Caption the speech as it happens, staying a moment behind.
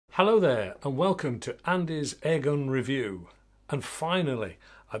Hello there and welcome to Andy's Airgun review. And finally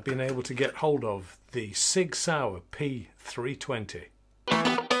I've been able to get hold of the Sig Sauer P320.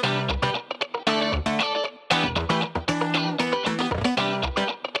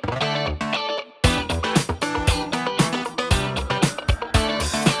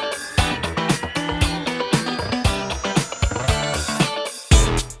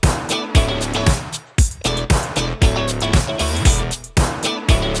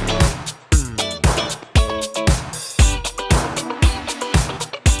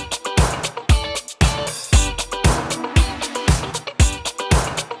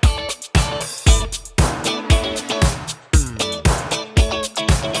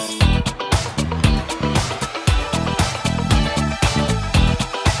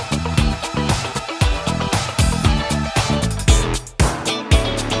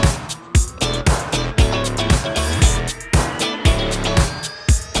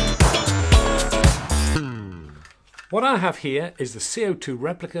 What I have here is the CO2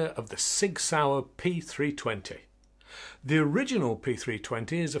 replica of the Sig Sauer P320. The original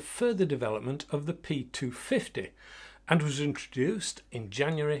P320 is a further development of the P250 and was introduced in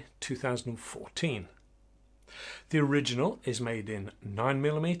January 2014. The original is made in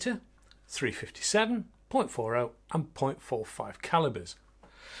 9mm, 357, .40 and .45 calibers.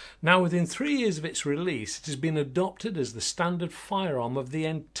 Now, within 3 years of its release, it has been adopted as the standard firearm of the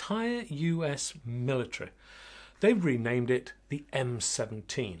entire US military. They've renamed it the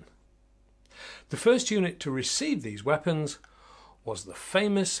M17. The first unit to receive these weapons was the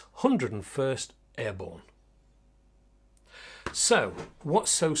famous 101st Airborne. So, what's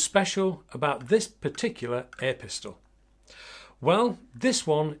so special about this particular air pistol? Well, this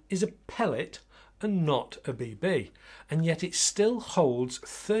one is a pellet and not a BB, and yet it still holds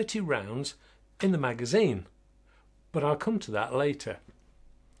 30 rounds in the magazine. But I'll come to that later.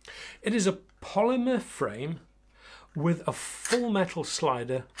 It is a polymer frame with a full metal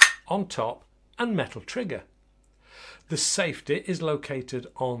slider on top and metal trigger. The safety is located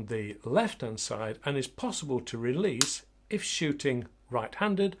on the left hand side and is possible to release if shooting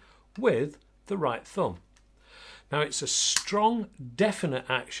right-handed with the right thumb. Now, it's a strong, definite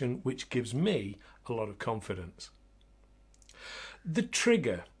action which gives me a lot of confidence. The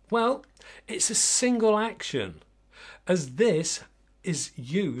trigger, well, it's a single action, as this is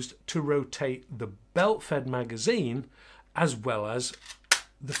used to rotate the belt-fed magazine as well as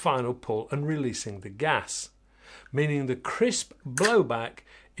the final pull and releasing the gas, meaning the crisp blowback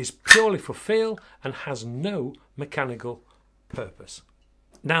is purely for feel and has no mechanical purpose.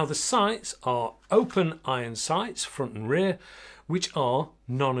 Now, the sights are open iron sights, front and rear, which are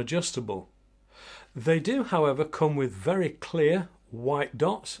non-adjustable. They do, however, come with very clear white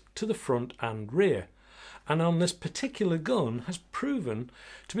dots to the front and rear, and on this particular gun has proven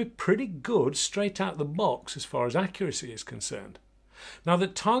to be pretty good straight out the box as far as accuracy is concerned. Now, the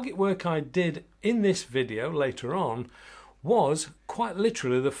target work I did in this video later on was quite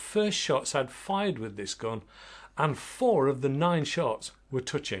literally the first shots I'd fired with this gun, and 4 of the 9 shots were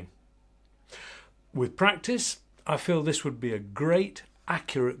touching. With practice, I feel this would be a great,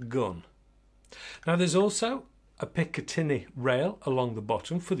 accurate gun. Now, there's also a Picatinny rail along the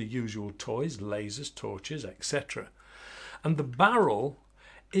bottom for the usual toys, lasers, torches, etc. And the barrel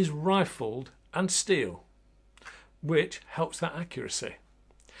is rifled and steel, which helps that accuracy.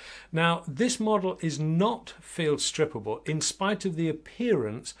 Now, this model is not field strippable in spite of the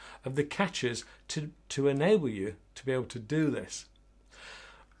appearance of the catches to enable you to be able to do this.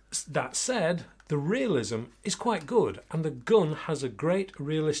 That said, the realism is quite good and the gun has a great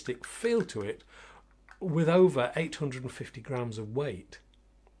realistic feel to it, with over 850 grams of weight.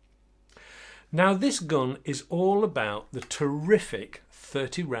 Now, this gun is all about the terrific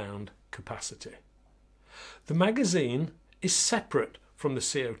 30 round capacity. The magazine is separate from the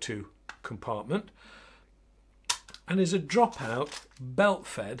CO2 compartment and is a dropout belt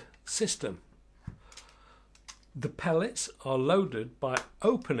fed system. The pellets are loaded by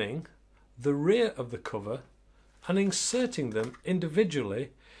opening the rear of the cover and inserting them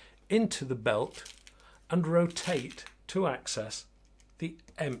individually into the belt and rotate to access the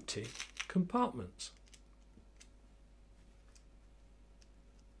empty compartments.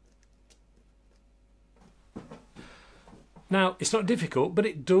 Now, it's not difficult, but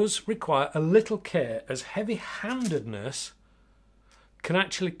it does require a little care, as heavy-handedness can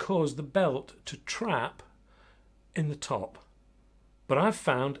actually cause the belt to trap in the top. But I've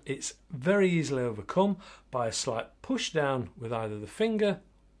found it's very easily overcome by a slight push down with either the finger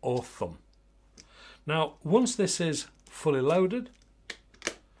or thumb. Now, once this is fully loaded,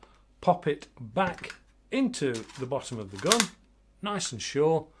 pop it back into the bottom of the gun, nice and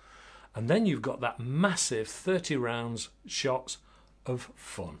sure, and then you've got that massive 30 rounds shots of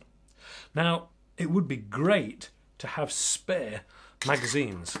fun. Now, it would be great to have spare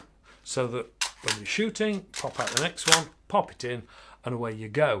magazines so that when you're shooting, pop out the next one, pop it in, and away you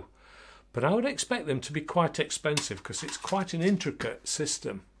go. But I would expect them to be quite expensive because it's quite an intricate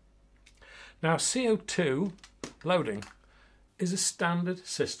system. Now, CO2 loading is a standard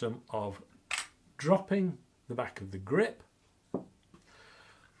system of dropping the back of the grip,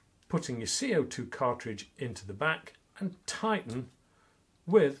 putting your CO2 cartridge into the back and tighten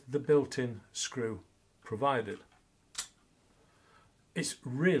with the built-in screw provided. It's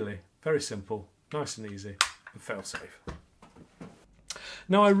really very simple, nice and easy, and fail-safe.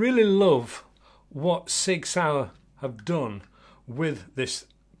 Now, I really love what Sig Sauer have done with this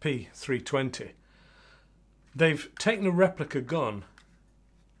P320. They've taken a replica gun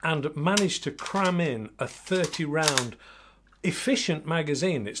and managed to cram in a 30 round efficient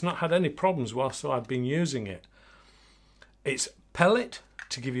magazine. It's not had any problems whilst I've been using it. It's pellet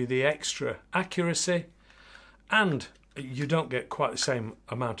to give you the extra accuracy, and you don't get quite the same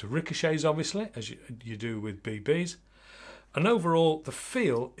amount of ricochets obviously as you do with BBs, and overall the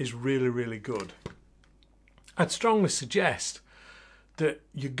feel is really, really good. I'd strongly suggest that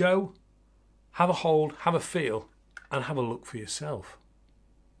you go, have a hold, have a feel, and have a look for yourself.